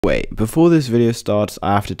Wait, before this video starts,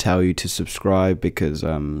 I have to tell you to subscribe because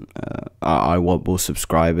I want more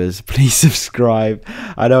subscribers. Please subscribe.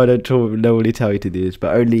 I know I don't normally tell you to do this,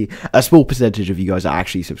 but only a small percentage of you guys are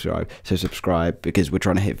actually subscribed. So subscribe because we're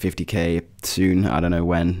trying to hit 50k soon. I don't know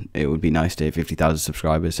when. It would be nice to hit 50,000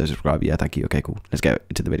 subscribers. So subscribe. Yeah, thank you. Okay, cool. Let's get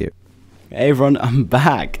into the video. Hey everyone, I'm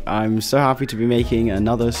back. I'm so happy to be making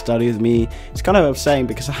another study with me. It's kind of upsetting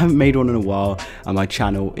because I haven't made one in a while and my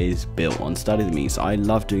channel is built on study with me. So I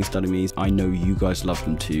love doing study with me. I know you guys love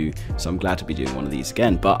them too. So I'm glad to be doing one of these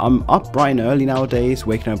again. But I'm up bright and early nowadays,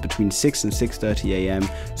 waking up between 6 and 6:30 a.m.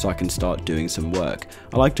 so I can start doing some work.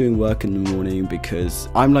 I like doing work in the morning because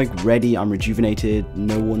I'm like ready, I'm rejuvenated.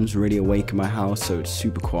 No one's really awake in my house, so it's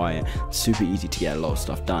super quiet, super easy to get a lot of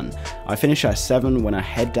stuff done. I finish at 7 when I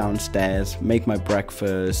head downstairs, make my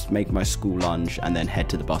breakfast, make my school lunch, and then head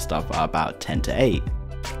to the bus stop at about 10 to 8.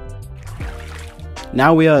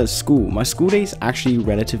 Now we are at school. My school day is actually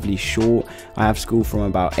relatively short. I have school from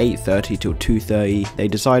about 8:30 till 2:30. They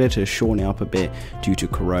decided to shorten it up a bit due to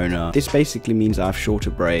Corona. This basically means I have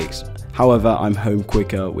shorter breaks. However, I'm home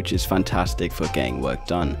quicker, which is fantastic for getting work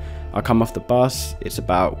done. I come off the bus, it's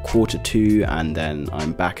about 1:45, and then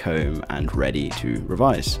I'm back home and ready to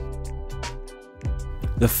revise.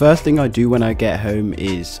 The first thing I do when I get home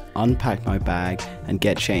is unpack my bag and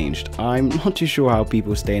get changed. I'm not too sure how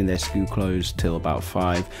people stay in their school clothes till about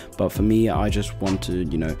 5, but for me, I just want to,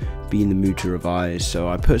 be in the mood to revise. So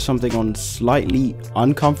I put something on slightly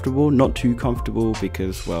uncomfortable, not too comfortable,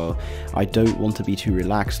 because, well, I don't want to be too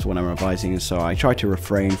relaxed when I'm revising. So I try to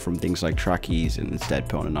refrain from things like trackies and instead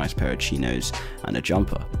put on a nice pair of chinos and a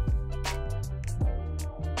jumper.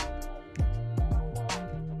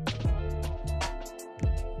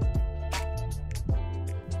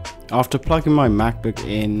 After plugging my MacBook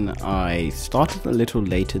in, I started a little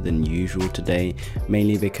later than usual today,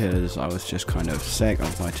 mainly because I was just kind of sick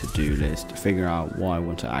of my to-do list to figure out what I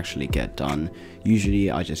want to actually get done. Usually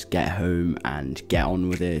I just get home and get on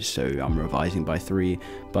with it, so I'm revising by 3,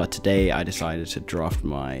 but today I decided to draft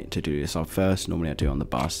my to-do list up first. Normally I do it on the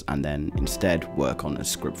bus, and then instead work on a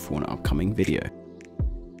script for an upcoming video.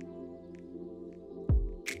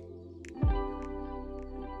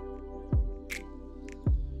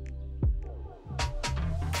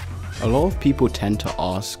 A lot of people tend to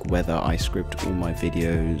ask whether I script all my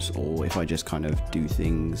videos or if I just kind of do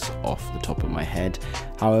things off the top of my head.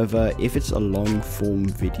 However, if it's a long form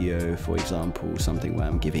video, for example, something where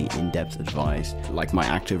I'm giving in-depth advice, like my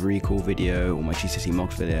active recall video or my GCSE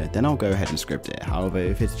mocks video, then I'll go ahead and script it. However,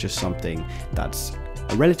 if it's just something that's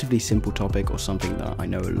a relatively simple topic or something that I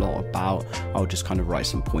know a lot about, I'll just kind of write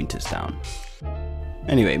some pointers down.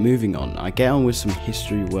 Anyway, moving on, I get on with some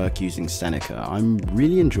history work using Seneca. I'm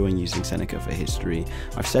really enjoying using Seneca for history.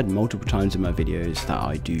 I've said multiple times in my videos that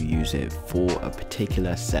I do use it for a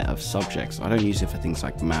particular set of subjects. I don't use it for things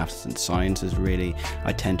like maths and sciences really.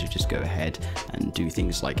 I tend to just go ahead and do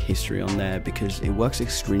things like history on there because it works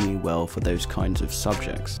extremely well for those kinds of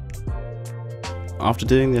subjects. After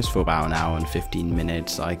doing this for about an hour and 15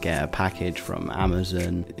 minutes, I get a package from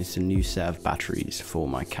Amazon. It's a new set of batteries for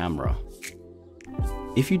my camera.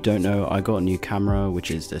 If you don't know, I got a new camera,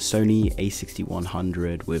 which is the Sony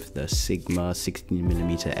a6100 with the Sigma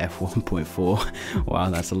 16mm f1.4. Wow,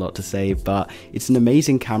 that's a lot to say, but it's an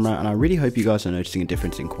amazing camera and I really hope you guys are noticing a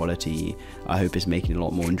difference in quality. I hope it's making it a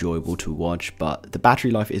lot more enjoyable to watch, but the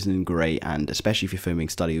battery life isn't great, and especially if you're filming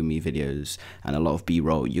study with me videos and a lot of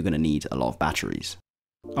B-roll, you're going to need a lot of batteries.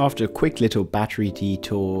 After a quick little battery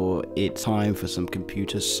detour, it's time for some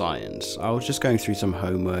computer science. I was just going through some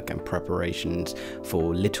homework and preparations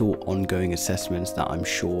for little ongoing assessments that I'm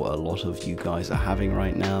sure a lot of you guys are having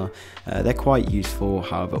right now. They're quite useful,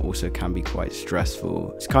 however also can be quite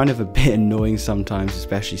stressful. It's kind of a bit annoying sometimes,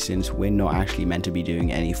 especially since we're not actually meant to be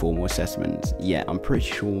doing any formal assessments. Yet I'm pretty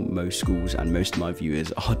sure most schools and most of my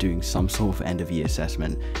viewers are doing some sort of end of year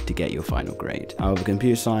assessment to get your final grade. However,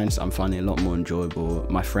 computer science I'm finding a lot more enjoyable.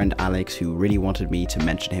 My friend Alex, who really wanted me to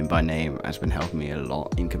mention him by name, has been helping me a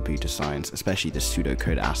lot in computer science, especially the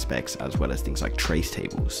pseudocode aspects as well as things like trace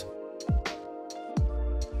tables.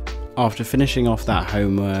 After finishing off that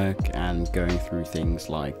homework and going through things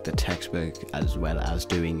like the textbook as well as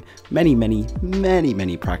doing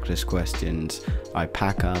many practice questions, I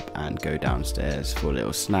pack up and go downstairs for a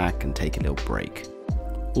little snack and take a little break.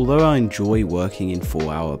 Although I enjoy working in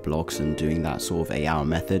 4-hour blocks and doing that sort of 8-hour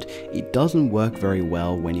method, it doesn't work very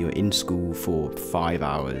well when you're in school for 5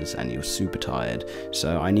 hours and you're super tired.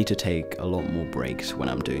 So I need to take a lot more breaks when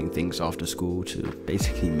I'm doing things after school to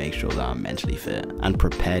basically make sure that I'm mentally fit and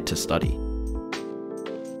prepared to study.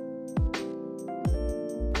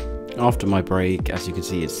 After my break, as you can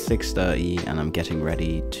see, it's 6:30 and I'm getting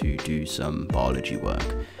ready to do some biology work.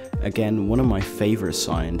 Again, one of my favorite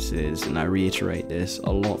sciences, and I reiterate this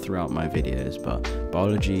a lot throughout my videos, but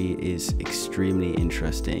biology is extremely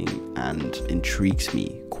interesting and intrigues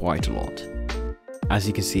me quite a lot. As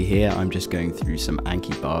you can see here, I'm just going through some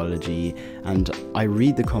Anki biology, and I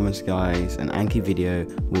read the comments, guys. An Anki video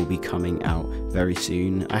will be coming out very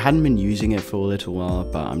soon. I hadn't been using it for a little while,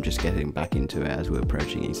 but I'm just getting back into it as we're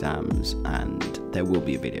approaching exams, and there will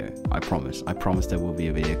be a video. I promise there will be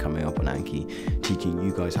a video coming up on Anki teaching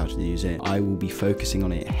you guys how to use it. I will be focusing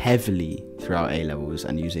on it heavily throughout A-levels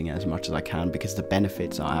and using it as much as I can, because the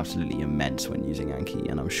benefits are absolutely immense when using Anki,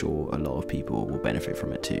 and I'm sure a lot of people will benefit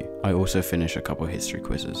from it too. I also finished a couple of history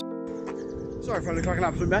quizzes. Sorry if I look like an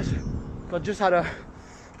absolute mess, but I just had a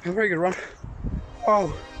very good run.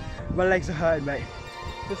 Oh, my legs are hurting, mate.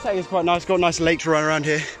 The setting is quite nice, got a nice lake to run around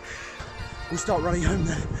here. We'll start running home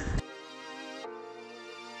then.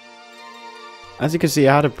 As you can see,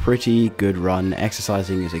 I had a pretty good run.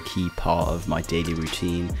 Exercising is a key part of my daily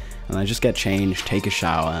routine, and I just get changed, take a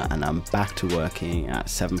shower, and I'm back to working at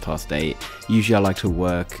 8:07. Usually I like to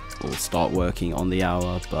work or start working on the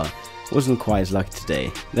hour, but wasn't quite as lucky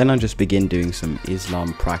today. Then I just begin doing some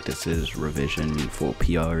Islam practices revision for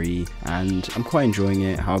PRE, and I'm quite enjoying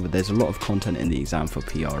it. However, there's a lot of content in the exam for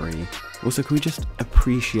PRE. Also, can we just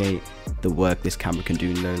appreciate the work this camera can do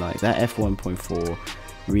in low light? That f1.4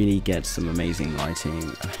 really gets some amazing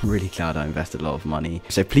lighting. I'm really glad I invested a lot of money.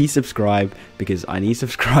 So please subscribe, because I need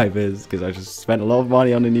subscribers, because I just spent a lot of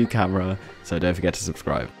money on a new camera, so don't forget to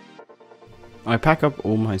subscribe. I pack up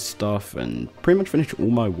all my stuff and pretty much finish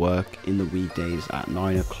all my work in the weekdays at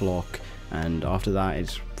 9 o'clock, and after that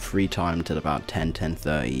it's free time till about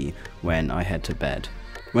 10:30 when I head to bed.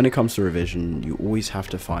 When it comes to revision, you always have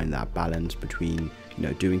to find that balance between,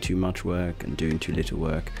 doing too much work and doing too little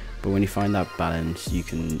work. But when you find that balance, you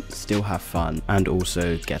can still have fun and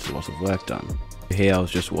also get a lot of work done. Here I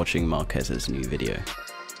was just watching Marquez's new video.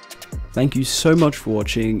 Thank you so much for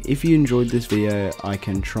watching. If you enjoyed this video, I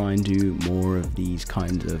can try and do more of these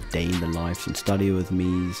kinds of day in the life and study with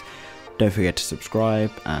me's. Don't forget to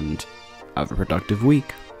subscribe and have a productive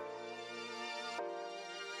week.